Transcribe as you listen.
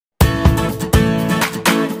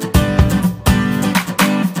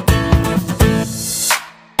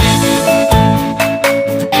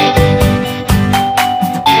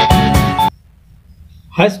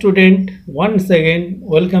Hi student, once again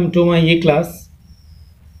welcome to my e-class.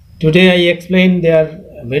 Today I explain their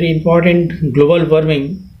very important global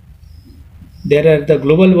warming. There are the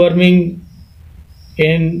global warming.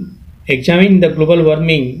 In examining the global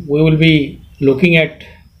warming, we will be looking at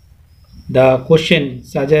the question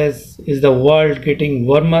such as, is the world getting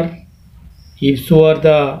warmer? If so, are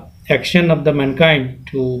the action of the mankind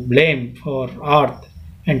to blame for earth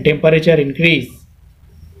and temperature increase?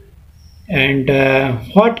 And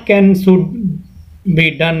what should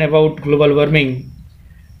be done about global warming?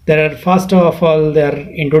 There are first of all their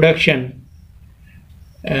introduction.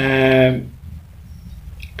 Is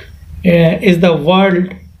the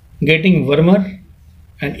world getting warmer?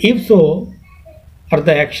 And if so, are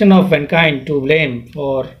the action of mankind to blame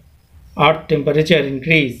for earth temperature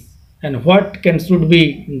increase? And what should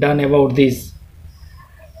be done about this?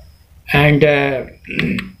 And there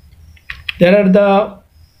are the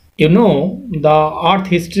earth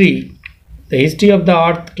history, the history of the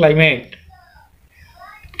earth climate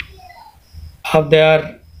of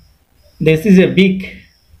this is a big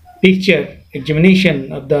picture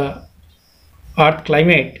examination of the earth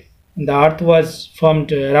climate. The earth was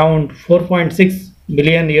formed around 4.6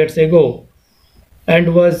 billion years ago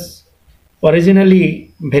and was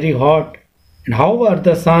originally very hot, and however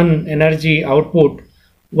the sun energy output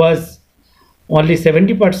was only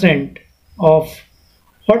 70% of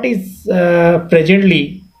what is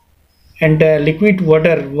presently, and liquid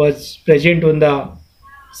water was present on the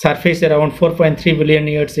surface around 4.3 billion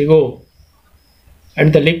years ago,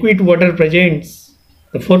 and the liquid water presents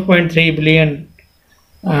the 4.3 billion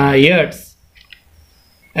years.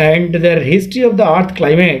 And the history of the earth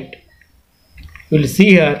climate, you will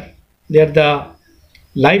see here, there the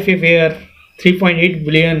life affair 3.8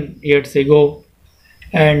 billion years ago,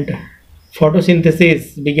 and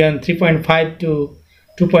photosynthesis began 3.5 to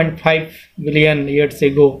 2.5 billion years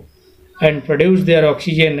ago, and produced their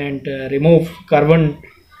oxygen and remove carbon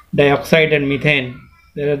dioxide and methane.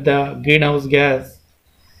 There are the greenhouse gas,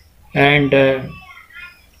 and there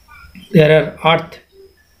are earth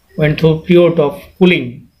went through period of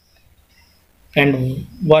cooling and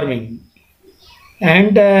warming.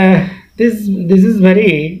 And this is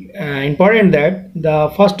very important, that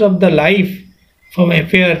the first of the life from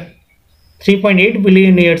affair 3.8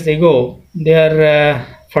 billion years ago, their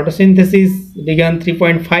photosynthesis began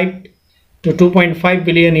 3.5 to 2.5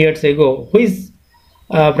 billion years ago, which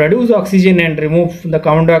produce oxygen and remove the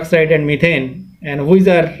carbon dioxide and methane, and which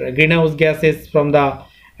are greenhouse gases from the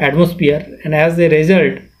atmosphere. And as a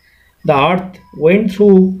result, the earth went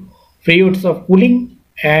through periods of cooling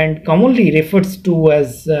and commonly refers to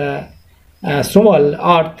as small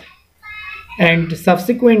earth, and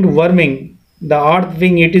subsequent warming. The earth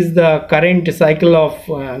being, it is the current cycle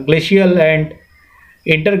of glacial and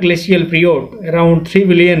interglacial period around 3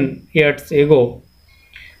 billion years ago.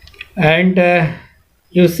 And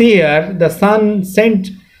you see here the sun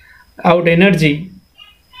sent out energy,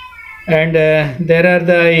 and there are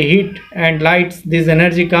the heat and lights. This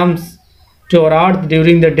energy comes to our earth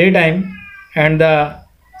during the daytime, and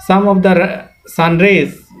some of the sun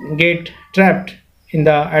rays get trapped in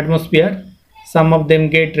the atmosphere, some of them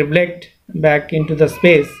get reflected back into the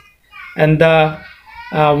space, and the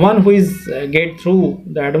one who is get through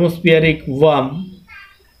the atmospheric worm,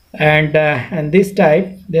 and this type,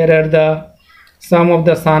 there are the some of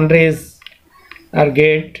the sun rays are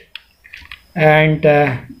get and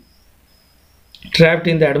trapped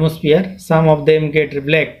in the atmosphere, some of them get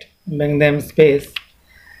reflect, bring them space,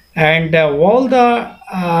 and all the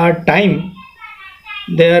time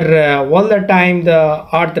the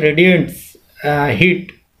earth radiates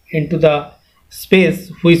heat into the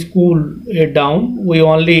space which cool it down. We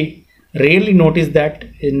only rarely notice that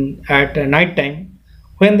at night time,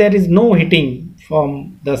 when there is no heating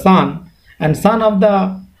from the sun, and some of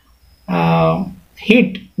the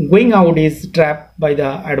heat going out is trapped by the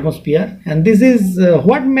atmosphere, and this is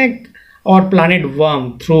what make our planet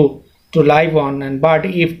warm through to live on. And but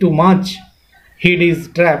if too much heat is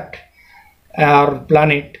trapped, our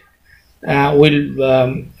planet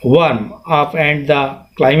will warm up and the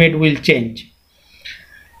climate will change.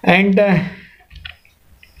 And there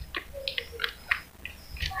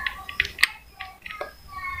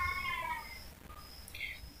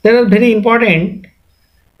are very important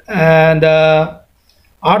the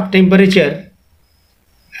earth temperature,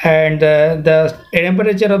 and the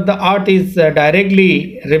temperature of the earth is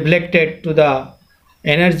directly reflected to the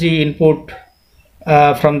energy input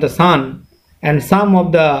from the sun, and some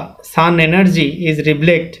of the sun energy is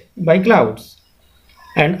reflected by clouds,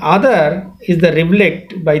 and other is the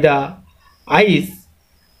reflect by the ice.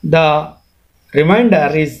 The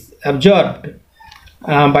remainder is absorbed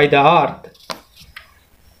by the earth,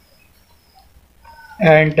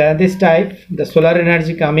 and this type the solar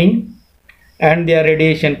energy coming and their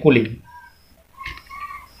radiation cooling.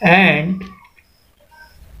 And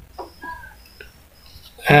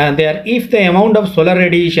there, if the amount of solar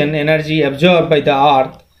radiation energy absorbed by the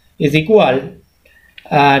earth is equal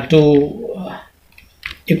to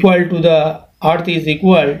the earth is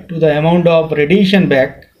equal to the amount of radiation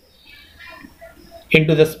back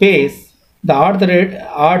into the space, the earth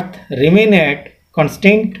remain at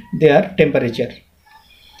constant their temperature.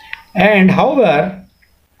 And however,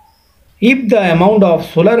 if the amount of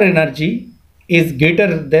solar energy is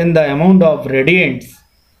greater than the amount of radiance,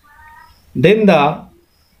 then the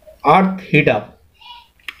earth heat up.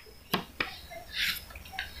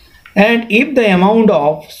 And if the amount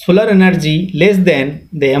of solar energy less than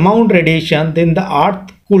the amount radiation, then the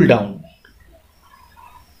earth cool down.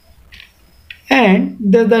 And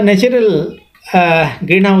the natural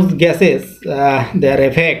greenhouse gases, their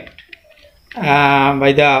effect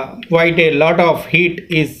by the quite a lot of heat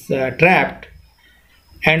is trapped,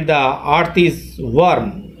 and the earth is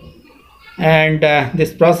warm, and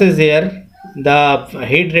this process here, the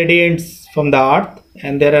heat radiates from the earth,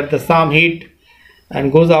 and there are the some heat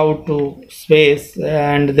and goes out to space,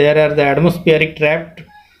 and there are the atmospheric trapped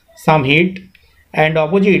some heat, and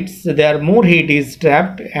opposites, there more heat is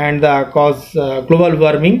trapped and cause global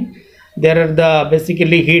warming. There are the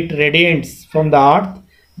basically heat radiates from the earth,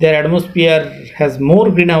 their atmosphere has more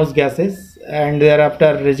greenhouse gases, and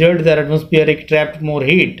thereafter result their atmospheric trapped more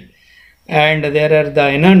heat, and there are the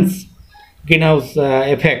enhanced greenhouse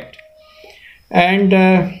effect. And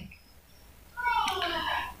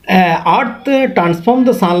earth transform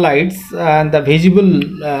the sunlights and the visible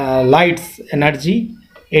lights energy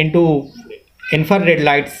into infrared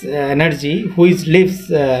lights energy, which leaves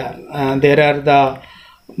there are the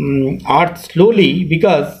earth slowly,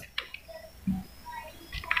 because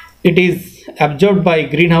it is absorbed by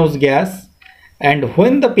greenhouse gas, and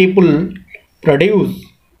when the people produce,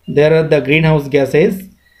 there are the greenhouse gases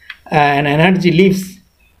and energy leaves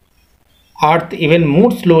earth even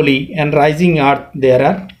more slowly, and rising earth there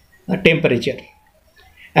are temperature.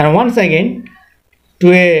 And once again,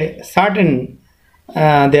 to a certain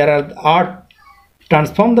there are earth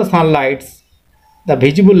transform the sunlights, the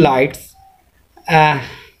visible lights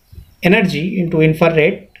energy into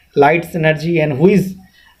infrared lights energy, and which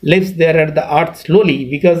lives there at the earth slowly,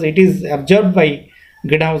 because it is absorbed by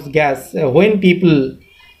greenhouse gas. When people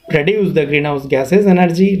produce the greenhouse gases,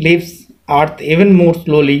 energy leaves earth even more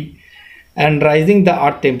slowly and rising the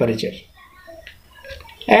earth temperature.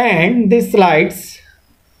 And these lights,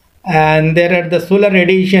 and there are the solar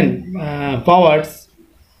radiation powers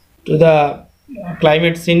to the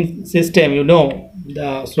climate system, you know,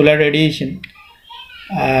 the solar radiation.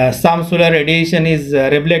 Some solar radiation is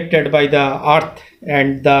reflected by the earth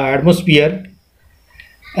and the atmosphere,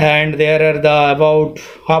 and there are the about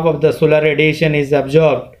half of the solar radiation is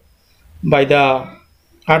absorbed by the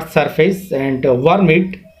earth surface and warm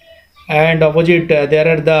it, and opposite there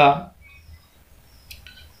are the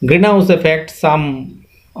greenhouse effect. Some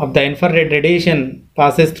of the infrared radiation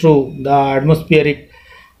passes through the atmospheric,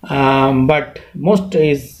 but most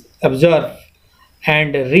is absorbed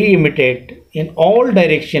and re-emitted in all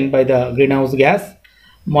direction by the greenhouse gas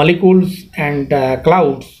molecules and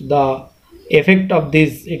clouds. The effect of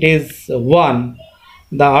this, it is one,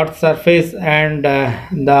 the earth surface and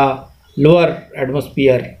the lower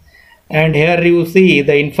atmosphere. And here you see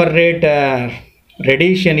the infrared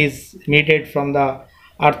radiation is emitted from the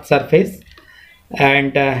earth surface,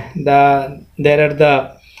 and there are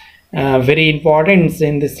the very importance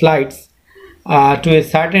in the slides to a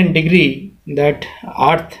certain degree, that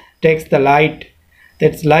earth takes the light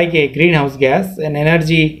that's like a greenhouse gas and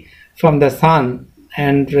energy from the sun,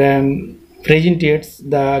 and presentates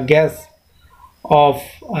the gas of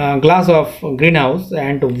glass of greenhouse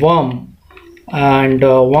and warm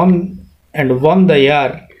the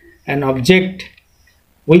air and object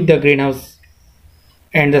with the greenhouse,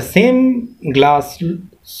 and the same glass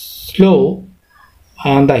slow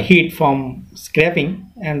the heat from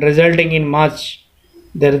scraping, and resulting in much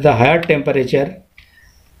there is the higher temperature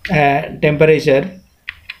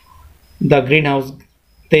the greenhouse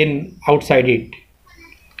then outside it.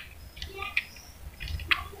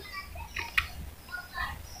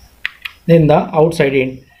 Then the outside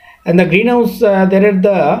it, and the greenhouse there are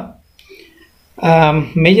the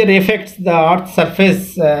major effects. The earth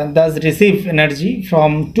surface does receive energy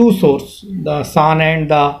from two sources, the sun and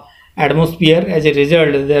the atmosphere. As a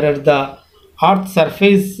result, there are the earth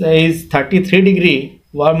surface is 33 degree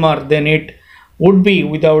warmer than it would be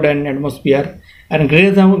without an atmosphere, And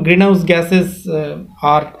greenhouse gases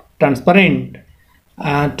are transparent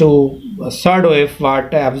to short wave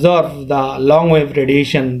but absorb the long wave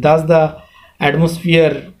radiation. Thus the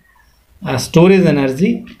atmosphere stores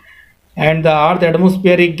energy, and the earth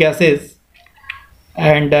atmospheric gases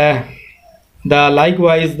and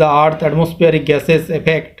likewise the earth atmospheric gases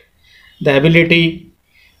affect the ability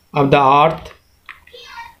of the earth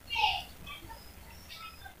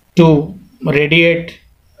to radiate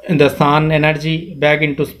the sun energy back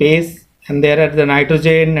into space. And there are the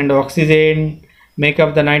nitrogen and oxygen make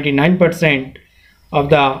up the 99% of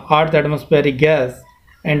the earth atmospheric gas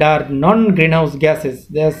and are non-greenhouse gases.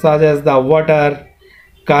 They are such as the water,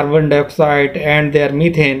 carbon dioxide and their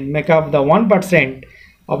methane make up the 1%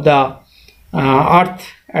 of the earth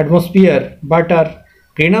atmosphere but are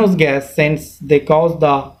greenhouse gas since they cause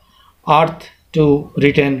the earth to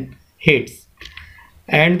retain heats.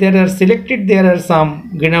 And there are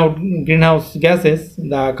some greenhouse gases.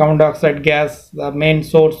 The carbon dioxide gas, the main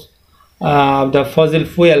source of the fossil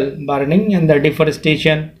fuel burning and the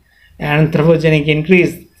deforestation and anthropogenic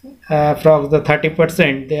increase from the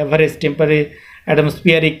 30%. The average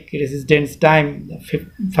atmospheric resistance time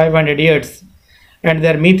 500 years. And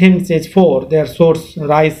their methane stage 4, their source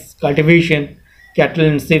rice cultivation, cattle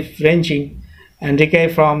and sheep ranching, and decay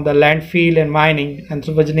from the landfill and mining,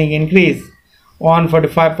 anthropogenic increase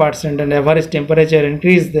 145%, and average temperature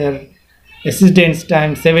increase their resistance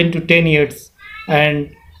time 7 to 10 years.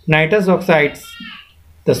 And nitrous oxides,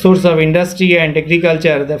 the source of industry and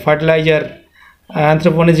agriculture, the fertilizer,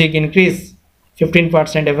 anthropogenic increase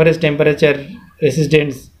 15%, average temperature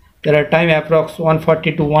resistance, there are time approx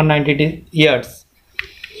 140 to 190 years.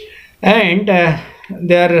 And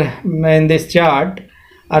there in this chart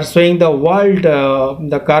are showing the world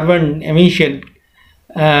the carbon emission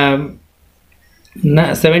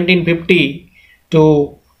 1750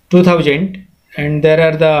 to 2000, and there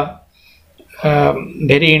are the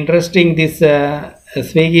very interesting this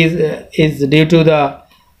swing is due to the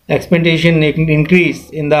expectation increase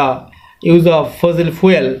in the use of fossil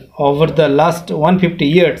fuel over the last 150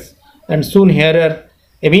 years, and soon here are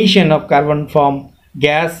emission of carbon from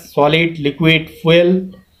gas, solid, liquid, fuel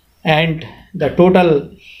and the total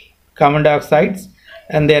carbon dioxides,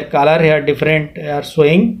 and their color here different are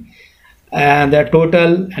showing the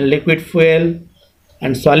total and liquid fuel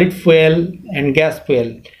and solid fuel and gas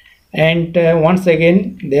fuel. And once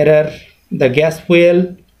again there are the gas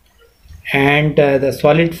fuel and the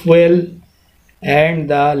solid fuel and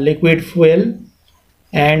the liquid fuel,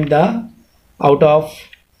 and the out of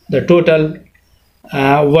the total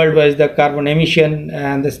worldwide the carbon emission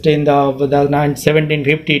and the strain of the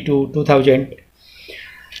 1750 to 2000.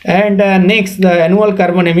 And next the annual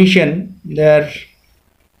carbon emission, there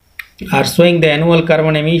are showing the annual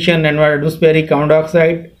carbon emission and atmospheric carbon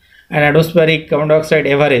dioxide and atmospheric carbon dioxide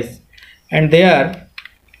average. And there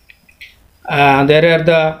are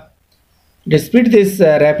the despite this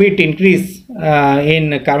rapid increase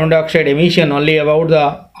in carbon dioxide emission, only about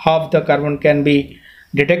the half the carbon can be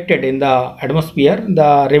detected in the atmosphere.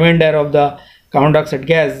 The remainder of the carbon dioxide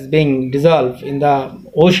gas is being dissolved in the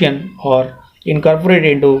ocean or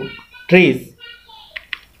incorporated into trees.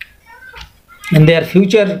 And their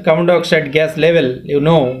future carbon dioxide gas level,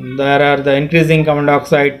 there are the increasing carbon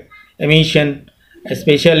dioxide emission,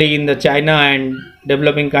 especially in the China and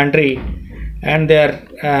developing country, and they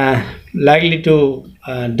are likely to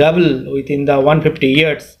double within the 150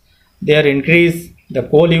 years. They are increase the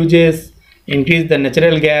coal uses, increase the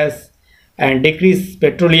natural gas and decrease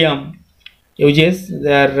petroleum uses.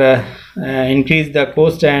 They are increase the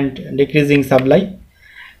cost and decreasing supply.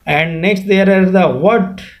 And next there are the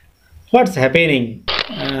what's happening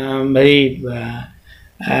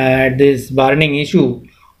this burning issue.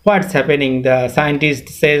 What's happening? The scientist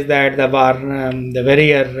says that the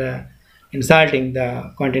very insulting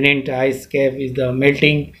the continent ice cap is the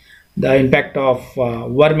melting. The impact of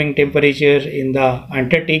warming temperature in the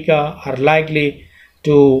Antarctica are likely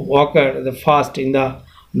to occur the fast in the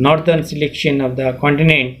northern selection of the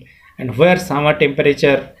continent, and where summer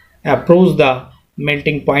temperature approach the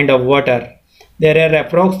melting point of water. There are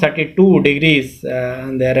approx 32 degrees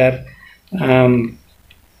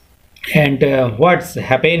what's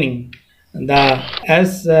happening?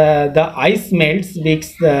 As the ice melts,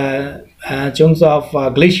 makes the chunks of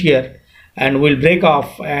glacier and will break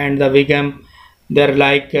off, and they're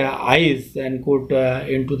like ice and put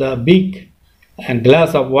into the big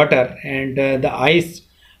glass of water, and the ice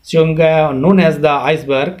chunk known as the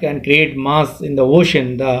iceberg and create mass in the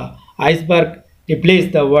ocean. The iceberg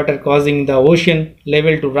replace the water, causing the ocean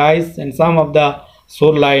level to rise, and some of the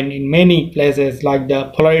shoreline in many places like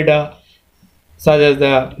the Florida, such as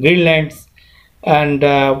the Greenlands and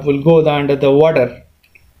will go under the water.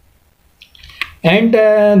 And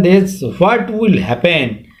this what will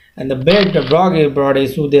happen, and the broad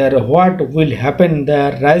issue there, what will happen,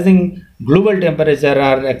 the rising global temperature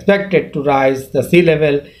are expected to rise, the sea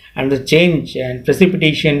level and the change and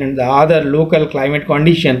precipitation and the other local climate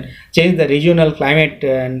condition change the regional climate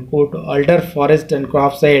and could alter forest and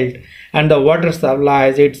crop yield and the water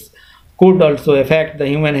supplies. It could also affect the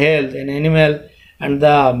human health and animal and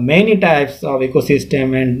the many types of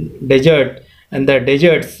ecosystem and desert, and the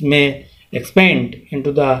deserts may expand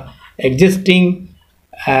into the existing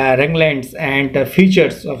rangelands, and the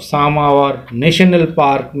features of some of our national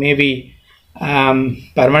park may be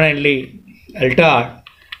permanently altered.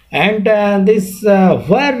 And this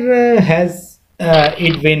where has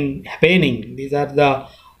it been happening? These are the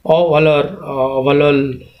overall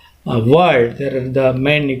world. There are the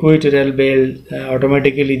main equatorial belt,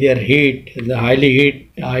 automatically they are heat, the highly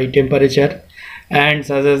heat, high temperature, and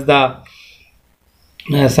such as the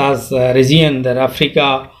region, the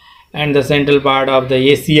Africa and the central part of the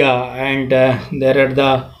Asia, and there are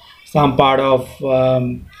the some part of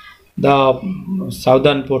the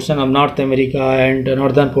southern portion of North America and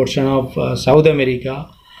northern portion of South America,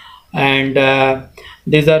 and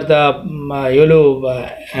these are the yellow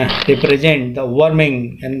represent the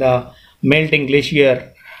warming and the melting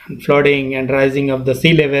glacier, flooding and rising of the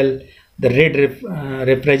sea level. The red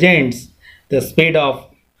represents the speed of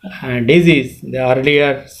disease, the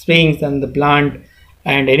earlier swings and the plant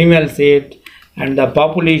and animal saved, and the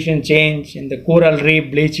population change and the coral reef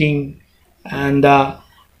bleaching and the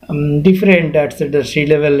different the sea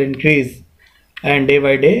level increase and day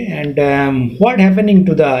by day. And what happening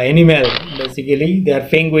to the animal, basically their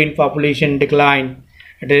penguin population decline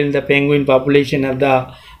until the penguin population of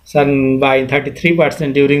the sun by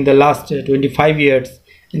 33% during the last 25 years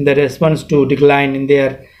in the response to decline in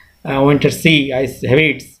their winter sea ice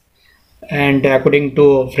habits. And according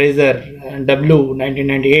to Fraser W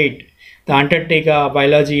 1998, the Antarctica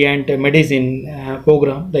Biology and Medicine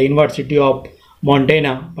program, the University of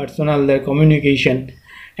Montana, personal communication,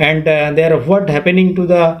 and there what happening to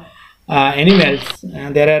the animals.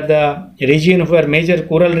 There are the region where major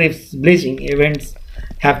coral reefs bleaching events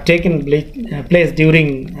have taken place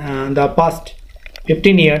during the past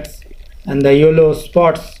 15 years, and the yellow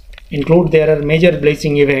spots include there are major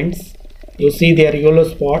bleaching events. You see there are yellow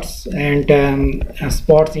spots, and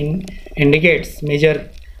spots indicates major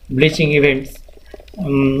bleaching events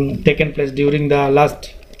taken place during the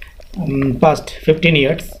last past 15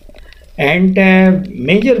 years. And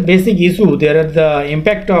major basic issue, there are the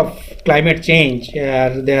impact of climate change,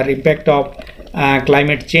 their impact of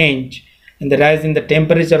climate change and the rise in the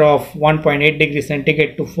temperature of 1.8 degrees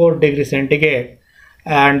centigrade to 4 degrees centigrade,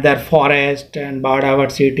 and their forest and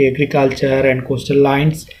biodiversity, agriculture and coastal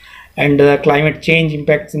lines, and the climate change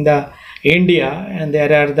impacts in the India, and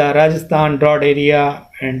there are the Rajasthan drought area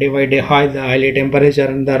and day by day high the highly temperature,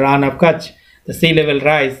 and the Ran of Kutch, the sea level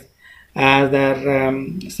rise,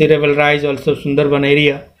 sea level rise also Sundarban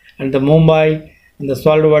area, and the Mumbai and the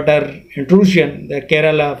saltwater intrusion, the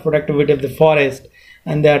Kerala productivity of the forest,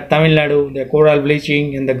 and the Tamil Nadu, the coral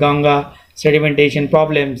bleaching, and the Ganga sedimentation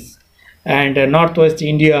problems, and northwest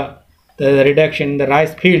India, the reduction in the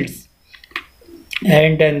rice fields.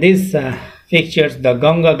 And this pictures the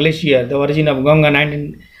Ganga glacier, the origin of Ganga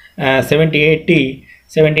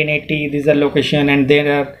 1780, these are location, and they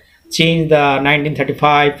are changed the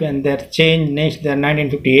 1935, and they are changed next the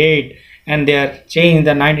 1958, and they are changed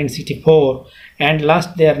the 1964, and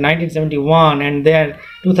last they are 1971, and they are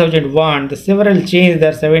 2001. The several change they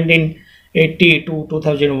are 1780 to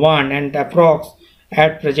 2001, and approx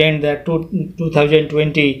at present they are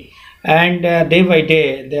 2020. And day by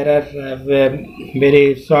day there are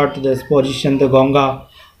very short this position the Ganga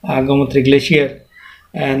Gomutri glacier,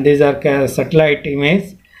 and these are satellite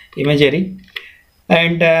imagery,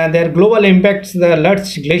 and their global impacts. The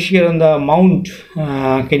large glacier on the Mount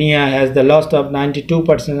Kenya has the loss of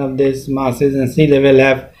 92% of this masses, and sea level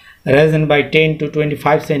have risen by 10 to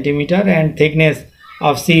 25 centimeter, and thickness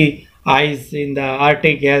of sea ice in the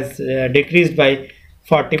Arctic has decreased by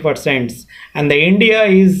 40%. And the India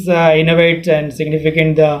is innovate and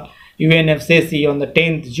significant. The UNFCCC on the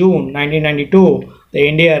 10th June 1992, the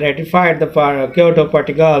India ratified the Kyoto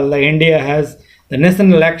Protocol. The India has the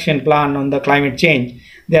National Action Plan on the Climate Change.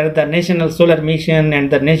 There are the National Solar Mission,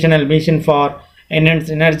 and the National Mission for Enhanced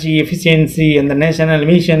Energy Efficiency, and the National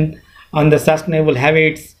Mission on the Sustainable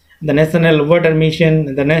Habits, the National Water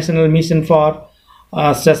Mission, the National Mission for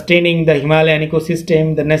sustaining the Himalayan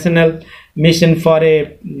ecosystem, the National Mission for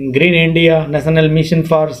a Green India, National Mission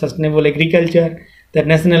for Sustainable Agriculture, the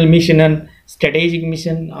national mission and strategic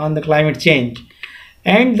mission on the climate change.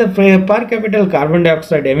 And the per capita carbon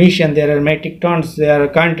dioxide emission, there are metric tons, there are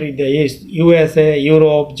countries, the USA,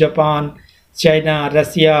 Europe, Japan, China,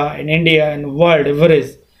 Russia, and India, and world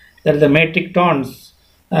average. There are the metric tons,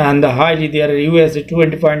 and the highly there are US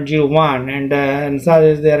 20.01, and South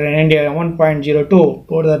is there in India 1.02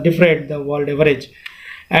 for the different the world average.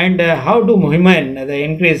 And how do human the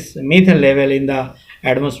increase methane level in the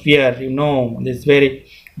atmosphere? You know, this very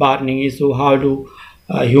burning issue. How do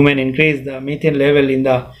human increase the methane level in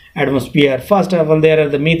the atmosphere? First of all, there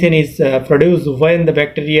the methane is produced when the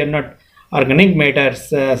bacteria, not organic matters,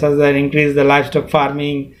 such as increase the livestock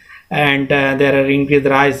farming, and there are increased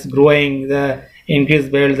rice growing, the increased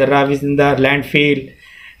bales, the rubbish in the landfill,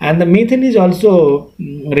 and the methane is also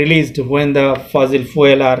released when the fossil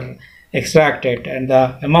fuel are extracted, and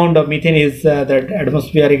the amount of methane is that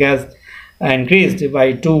atmospheric has increased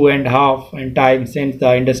by 2.5 times since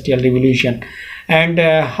the industrial revolution. And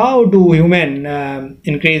how do human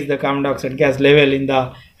increase the carbon dioxide gas level in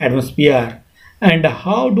the atmosphere? And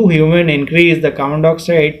how do human increase the carbon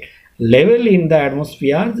dioxide level in the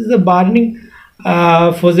atmosphere? This is a burning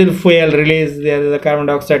fossil fuel release. There is the carbon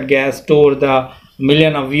dioxide gas stored the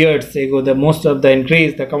million of years ago. The most of the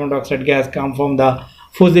increase the carbon dioxide gas come from the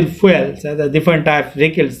fossil fuels, the different type of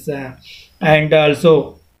vehicles, and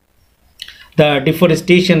also the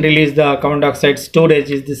deforestation release the carbon dioxide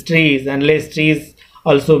storage is the trees, and less trees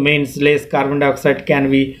also means less carbon dioxide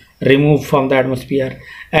can be removed from the atmosphere.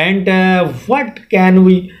 And what can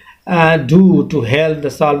we do to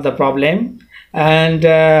help solve the problem? And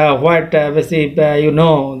what basically you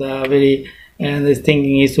know the very this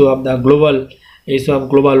thinking issue of the global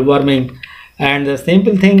warming, and the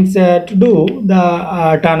simple things to do,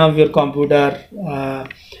 the turn off your computer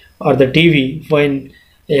or the TV when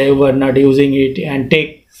you are not using it, and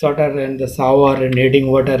take shorter and the shower and heating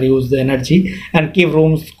water, use the energy, and keep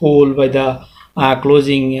rooms cool by the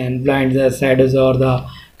closing and blind the shadows or the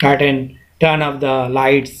curtain, turn off the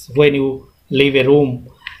lights when you leave a room,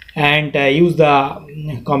 and use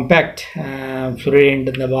the compact fluorescent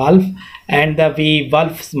in the bulb, and the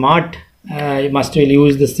bulb smart, you must will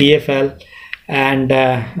use the CFL, and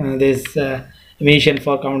this emission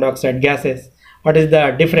for carbon dioxide gases. What is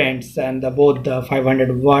the difference? And both the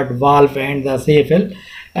 500-watt valve and the CFL,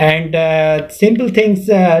 and simple things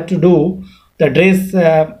to do, the dress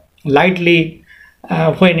lightly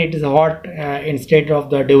when it is hot instead of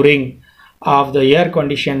the during of the air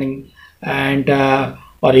conditioning, and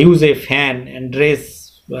or use a fan, and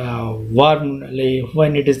dress warmly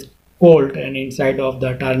when it is cold and inside of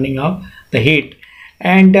the turning off the heat,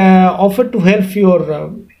 and offer to help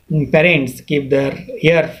your parents keep their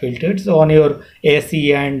air filters on your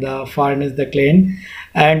AC and the furnace the clean,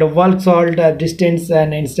 and walk salt distance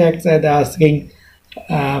and insects asking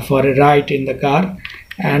for a ride in the car,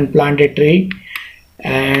 and plant a tree,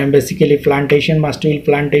 and basically plantation must be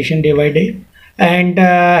plantation day by day. And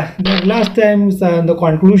the last time the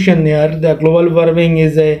conclusion here, the global warming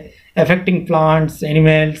is affecting plants,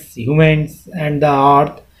 animals, humans, and the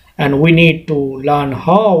earth, and we need to learn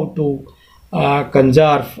how to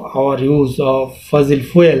conserve our use of fossil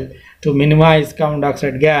fuel to minimize carbon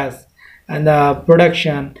dioxide gas and the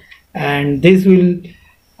production, and this will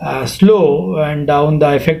slow and down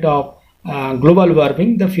the effect of global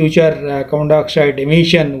warming. The future carbon dioxide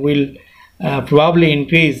emission will probably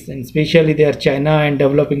increase, and especially there China and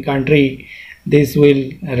developing country, this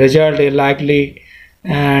will result in likely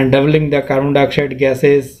doubling the carbon dioxide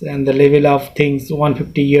gases and the level of things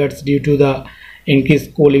 150 years due to the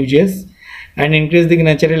increased coal uses and increasing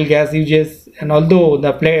natural gas uses. And although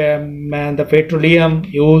the petroleum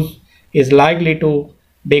use is likely to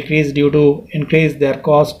decrease due to increase their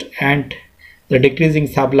cost and the decreasing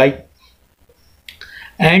supply,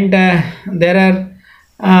 and there are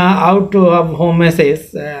out of home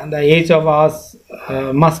messages, the each of us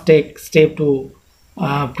must take step to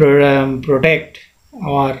protect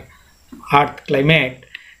our earth climate.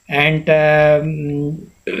 And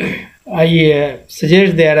I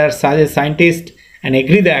suggest there are scientists and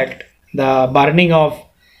agree that the burning of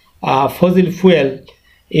fossil fuel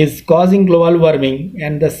is causing global warming,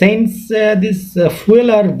 and the since this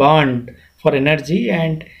fuel are burned for energy,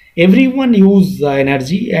 and everyone use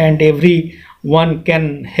energy, and everyone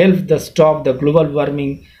can help the stop the global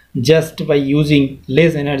warming just by using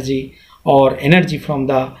less energy or energy from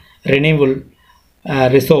the renewable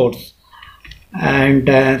resource. And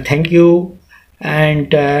thank you,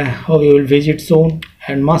 and hope you will visit soon,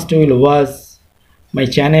 and must will watch my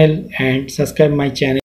channel and subscribe my channel.